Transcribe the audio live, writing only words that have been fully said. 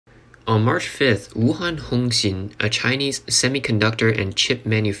On March 5th, Wuhan Hongxin, a Chinese semiconductor and chip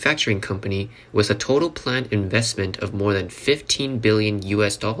manufacturing company with a total planned investment of more than 15 billion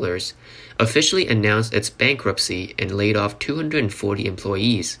USD, officially announced its bankruptcy and laid off 240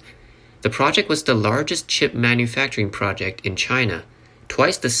 employees. The project was the largest chip manufacturing project in China,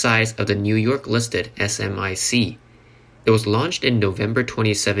 twice the size of the New York-listed SMIC. It was launched in November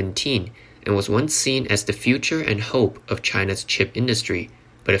 2017 and was once seen as the future and hope of China's chip industry,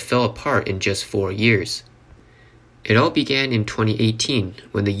 but it fell apart in just 4 years. It all began in 2018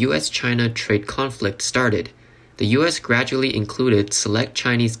 when the US-China trade conflict started. The US gradually included select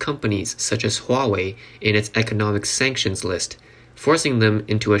Chinese companies such as Huawei in its economic sanctions list, forcing them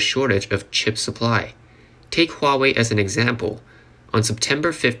into a shortage of chip supply. Take Huawei as an example. On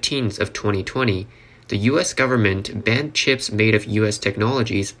September 15th of 2020, the US government banned chips made of US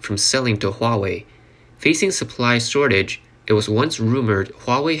technologies from selling to Huawei. Facing supply shortage, it was once rumored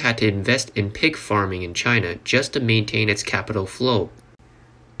Huawei had to invest in pig farming in China just to maintain its capital flow.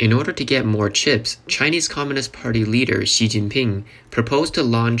 In order to get more chips, Chinese Communist Party leader Xi Jinping proposed to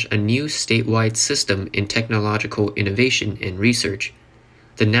launch a new statewide system in technological innovation and research.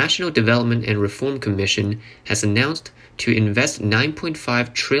 The National Development and Reform Commission has announced to invest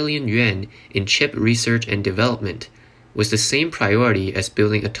 9.5 trillion yuan in chip research and development, with the same priority as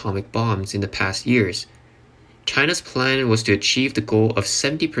building atomic bombs in the past years. China's plan was to achieve the goal of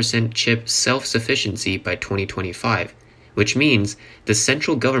 70% chip self-sufficiency by 2025, which means the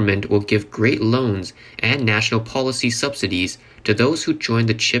central government will give great loans and national policy subsidies to those who join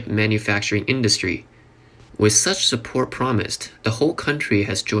the chip manufacturing industry. With such support promised, the whole country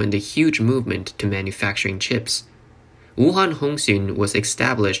has joined the huge movement to manufacturing chips. Wuhan Hongxin was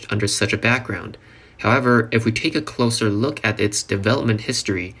established under such a background. However, if we take a closer look at its development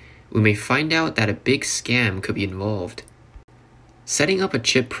history, we may find out that a big scam could be involved. Setting up a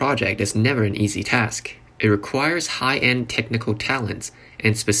chip project is never an easy task. It requires high-end technical talents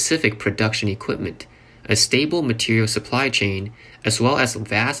and specific production equipment, a stable material supply chain, as well as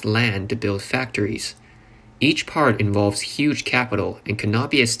vast land to build factories. Each part involves huge capital and cannot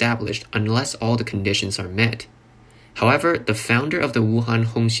be established unless all the conditions are met. However, the founder of the Wuhan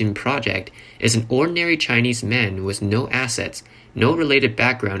Hongxin project is an ordinary Chinese man with no assets, no related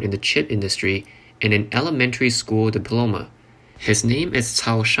background in the chip industry, and an elementary school diploma. His name is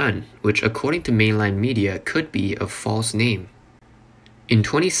Cao Shan, which according to mainland media could be a false name. In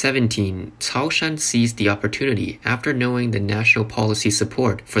 2017, Cao Shan seized the opportunity after knowing the national policy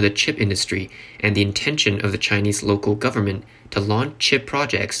support for the chip industry and the intention of the Chinese local government to launch chip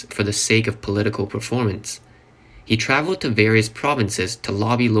projects for the sake of political performance. He traveled to various provinces to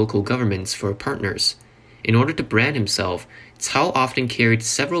lobby local governments for partners. In order to brand himself, Cao often carried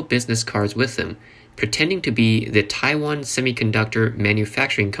several business cards with him, pretending to be the Taiwan Semiconductor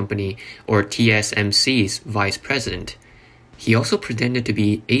Manufacturing Company or TSMC's vice president. He also pretended to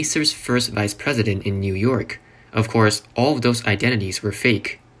be Acer's first vice president in New York. Of course, all of those identities were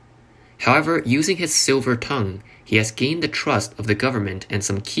fake. However, using his silver tongue, he has gained the trust of the government and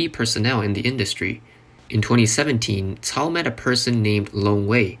some key personnel in the industry. In 2017, Cao met a person named Long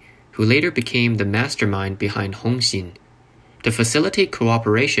Wei, who later became the mastermind behind Hongxin. To facilitate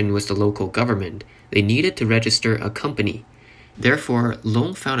cooperation with the local government, they needed to register a company. Therefore,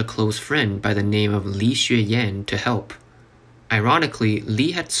 Long found a close friend by the name of Li Xueyan to help. Ironically,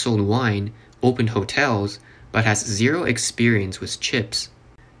 Li had sold wine, opened hotels, but has zero experience with chips.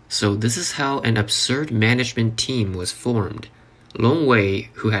 So this is how an absurd management team was formed. Long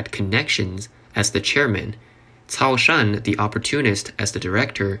Wei, who had connections, as the chairman, Cao Shan, the opportunist, as the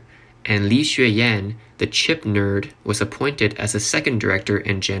director, and Li Xueyan, the chip nerd, was appointed as the second director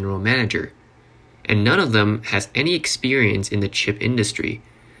and general manager. And none of them has any experience in the chip industry.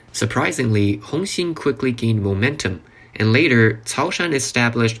 Surprisingly, Hongxin quickly gained momentum, and later Cao Shan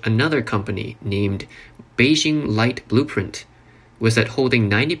established another company named Beijing Light Blueprint. With it holding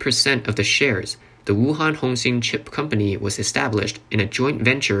 90% of the shares, the Wuhan Hongxin Chip Company was established in a joint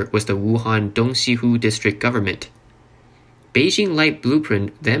venture with the Wuhan Dongxihu District government. Beijing Light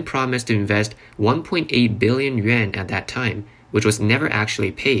Blueprint then promised to invest 1.8 billion yuan at that time, which was never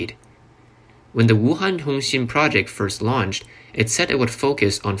actually paid. When the Wuhan Hongxin project first launched, it said it would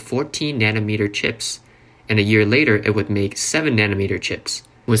focus on 14nm chips, and a year later it would make 7nm chips,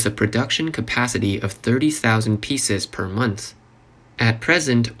 with a production capacity of 30,000 pieces per month. At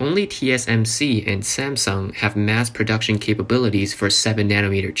present, only TSMC and Samsung have mass production capabilities for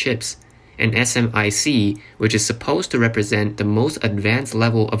 7nm chips, and SMIC, which is supposed to represent the most advanced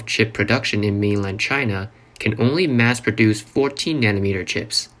level of chip production in mainland China, can only mass produce 14nm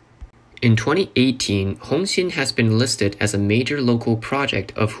chips. In 2018, Hongxin has been listed as a major local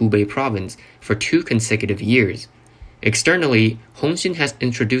project of Hubei province for 2 consecutive years. Externally, Hongxin has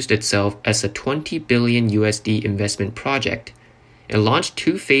introduced itself as a 20 billion USD investment project. It launched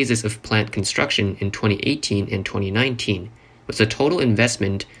 2 phases of plant construction in 2018 and 2019, with a total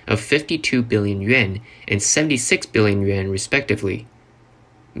investment of 52 billion yuan and 76 billion yuan respectively.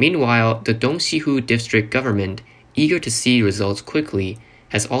 Meanwhile, the Dongxihu district government, eager to see results quickly,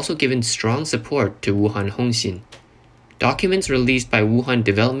 has also given strong support to Wuhan Hongxin. Documents released by Wuhan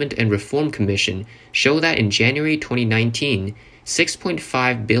Development and Reform Commission show that in January 2019,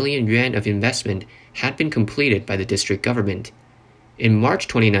 6.5 billion yuan of investment had been completed by the district government. In March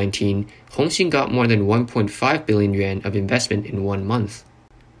 2019, Hongxin got more than 1.5 billion yuan of investment in 1 month.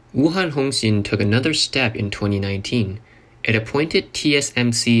 Wuhan Hongxin took another step in 2019. It appointed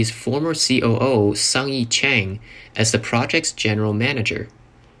TSMC's former COO Sang-Yi Chang as the project's general manager.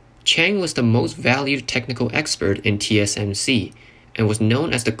 Chang was the most valued technical expert in TSMC and was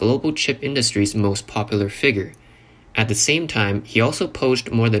known as the global chip industry's most popular figure. At the same time, he also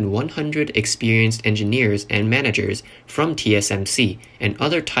poached more than 100 experienced engineers and managers from TSMC and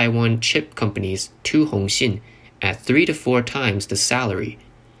other Taiwan chip companies to Hongxin at 3 to 4 times the salary.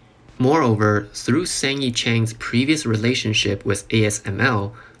 Moreover, through Sang-Yi Chang's previous relationship with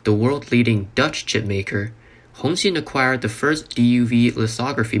ASML, the world-leading Dutch chipmaker, Hongxin acquired the first DUV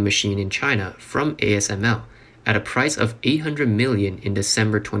lithography machine in China from ASML at a price of 800 million in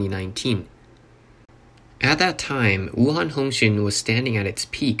December 2019. At that time, Wuhan Hongxin was standing at its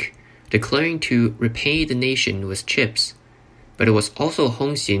peak, declaring to repay the nation with chips. But it was also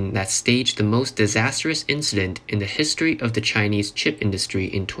Hongxin that staged the most disastrous incident in the history of the Chinese chip industry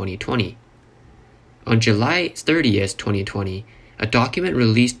in 2020. On July 30th, 2020, a document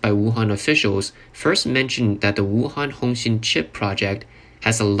released by Wuhan officials first mentioned that the Wuhan Hongxin chip project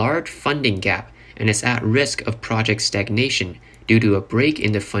has a large funding gap and is at risk of project stagnation due to a break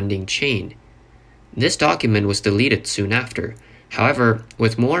in the funding chain. This document was deleted soon after. However,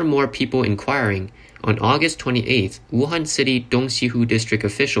 with more and more people inquiring, on August 28th, Wuhan City Dongxihu district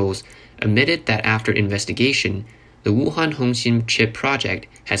officials admitted that after investigation, the Wuhan Hongxin chip project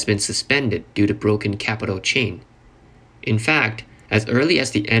has been suspended due to broken capital chain. In fact, as early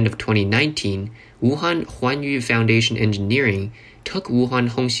as the end of 2019, Wuhan Huanyu Foundation Engineering took Wuhan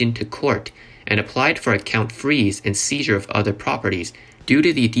Hongxin to court and applied for account freeze and seizure of other properties due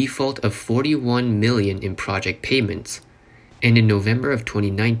to the default of 41 million in project payments. And in November of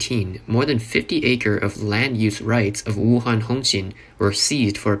 2019, more than 50 acres of land use rights of Wuhan Hongxin were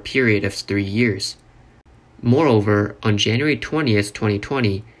seized for a period of 3 years. Moreover, on January 20th,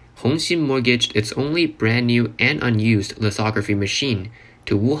 2020, Hongxin mortgaged its only brand new and unused lithography machine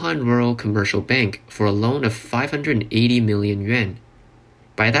to Wuhan Rural Commercial Bank for a loan of 580 million yuan.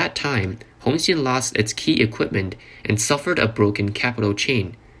 By that time, Hongxin lost its key equipment and suffered a broken capital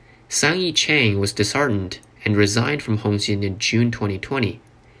chain. Sang-Yi Chang was disheartened and resigned from Hongxin in June 2020.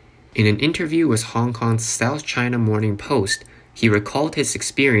 In an interview with Hong Kong's South China Morning Post, he recalled his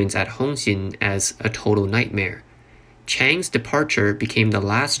experience at Hongxin as a total nightmare. Chang's departure became the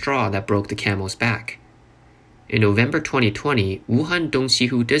last straw that broke the camel's back. In November 2020, Wuhan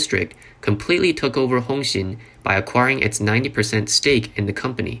Dongxihu district completely took over Hongxin by acquiring its 90% stake in the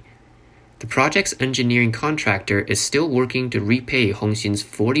company. The project's engineering contractor is still working to repay Hongxin's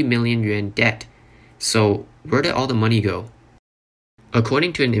 40 million yuan debt. So, where did all the money go?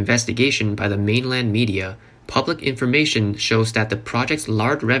 According to an investigation by the mainland media, public information shows that the project's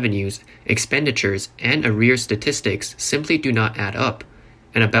large revenues, expenditures, and arrears statistics simply do not add up,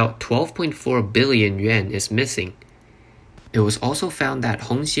 and about 12.4 billion yuan is missing. It was also found that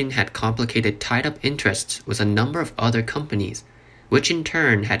Hongxin had complicated tied-up interests with a number of other companies, which in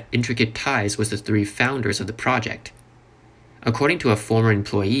turn had intricate ties with the 3 founders of the project. According to a former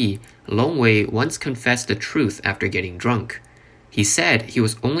employee, Long Wei once confessed the truth after getting drunk. He said he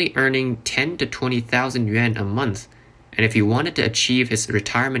was only earning 10 to 20,000 yuan a month, and if he wanted to achieve his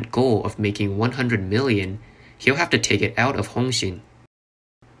retirement goal of making 100 million, he'll have to take it out of Hongxin.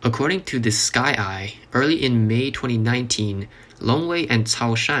 According to the Sky Eye, early in May 2019, Long Wei and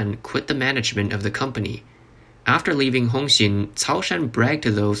Cao Shan quit the management of the company. After leaving Hongxin, Cao Shan bragged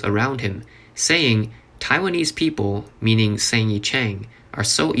to those around him, saying, "Taiwanese people, meaning Sang-Yi Chang, are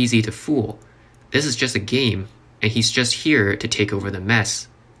so easy to fool. This is just a game, and he's just here to take over the mess."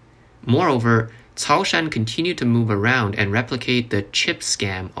 Moreover, Cao Shan continued to move around and replicate the chip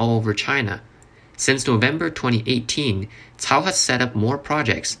scam all over China. Since November 2018, Cao has set up more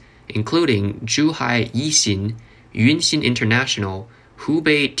projects, including Zhuhai Yixin, Yunxin International,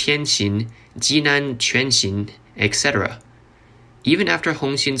 Hubei Tianxin, Jinan Quanxin, etc. Even after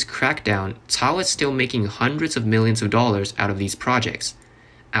Hongxin's crackdown, Cao is still making hundreds of millions of dollars out of these projects.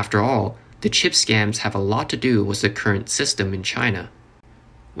 After all, the chip scams have a lot to do with the current system in China.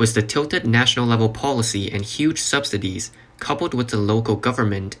 With the tilted national-level policy and huge subsidies, coupled with the local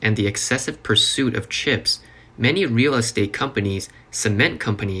government and the excessive pursuit of chips, many real estate companies, cement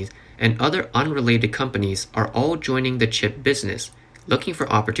companies, and other unrelated companies are all joining the chip business, looking for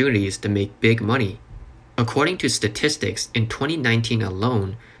opportunities to make big money. According to statistics, in 2019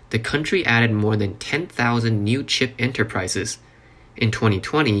 alone, the country added more than 10,000 new chip enterprises. In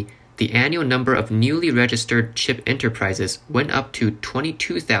 2020, the annual number of newly registered chip enterprises went up to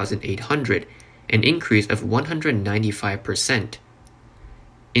 22,800, an increase of 195%.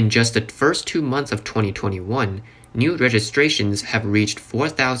 In just the first 2 months of 2021, new registrations have reached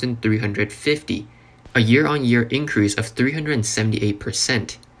 4,350, a year-on-year increase of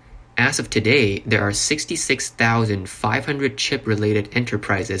 378%. As of today, there are 66,500 chip-related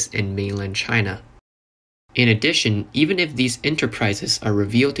enterprises in mainland China. In addition, even if these enterprises are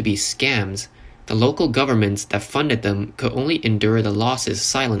revealed to be scams, the local governments that funded them could only endure the losses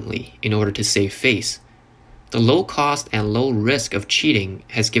silently in order to save face. The low cost and low risk of cheating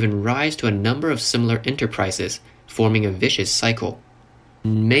has given rise to a number of similar enterprises, forming a vicious cycle.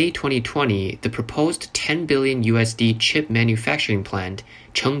 In May 2020, the proposed 10 billion USD chip manufacturing plant,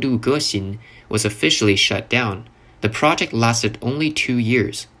 Chengdu Gexin, was officially shut down. The project lasted only 2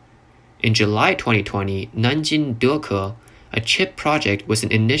 years. In July 2020, Nanjing Deke, a chip project with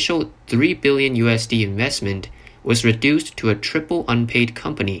an initial 3 billion USD investment, was reduced to a triple unpaid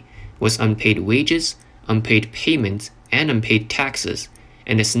company with unpaid wages, unpaid payments, and unpaid taxes,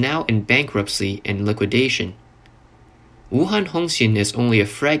 and is now in bankruptcy and liquidation. Wuhan Hongxin is only a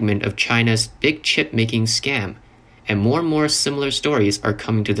fragment of China's big chip-making scam, and more similar stories are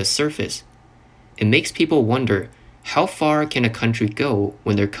coming to the surface. It makes people wonder, how far can a country go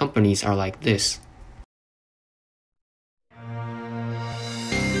when their companies are like this?